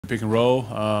pick and roll.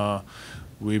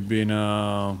 We've been,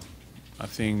 I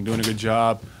think, doing a good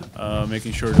job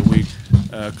making sure that we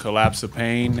collapse the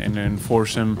paint and then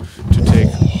force him to take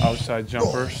outside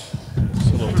jumpers. It's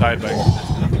a little tight back.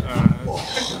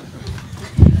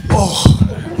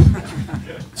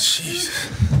 Jeez.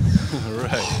 All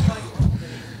right.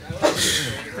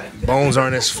 Bones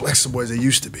aren't as flexible as they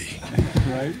used to be.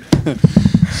 Right.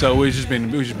 So we've just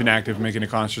been active, making a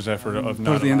conscious effort of not.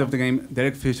 Towards the end of the game,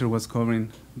 Derek Fisher was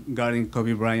guarding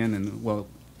Kobe Bryant, and well,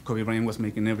 Kobe Bryant was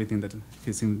making everything that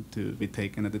he seemed to be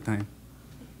taking at the time.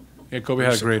 Yeah, Kobe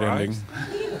had a great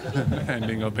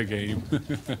ending of the game,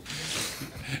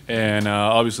 and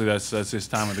obviously that's his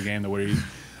time of the game, where he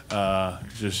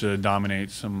just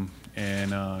dominates them,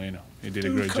 and he did a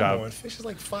great job. Come on, Fish is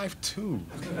like 5'2".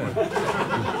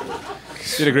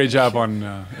 Did a great job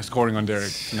on scoring on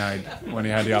Derek tonight when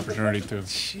he had the opportunity to.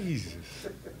 Jesus.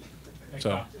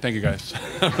 So thank you guys.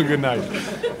 Have a good night.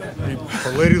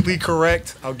 Politically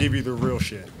correct. I'll give you the real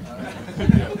shit.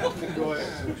 Go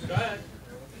ahead.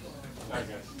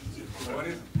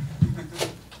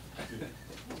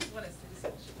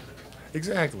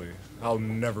 Exactly. I'll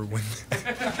never win.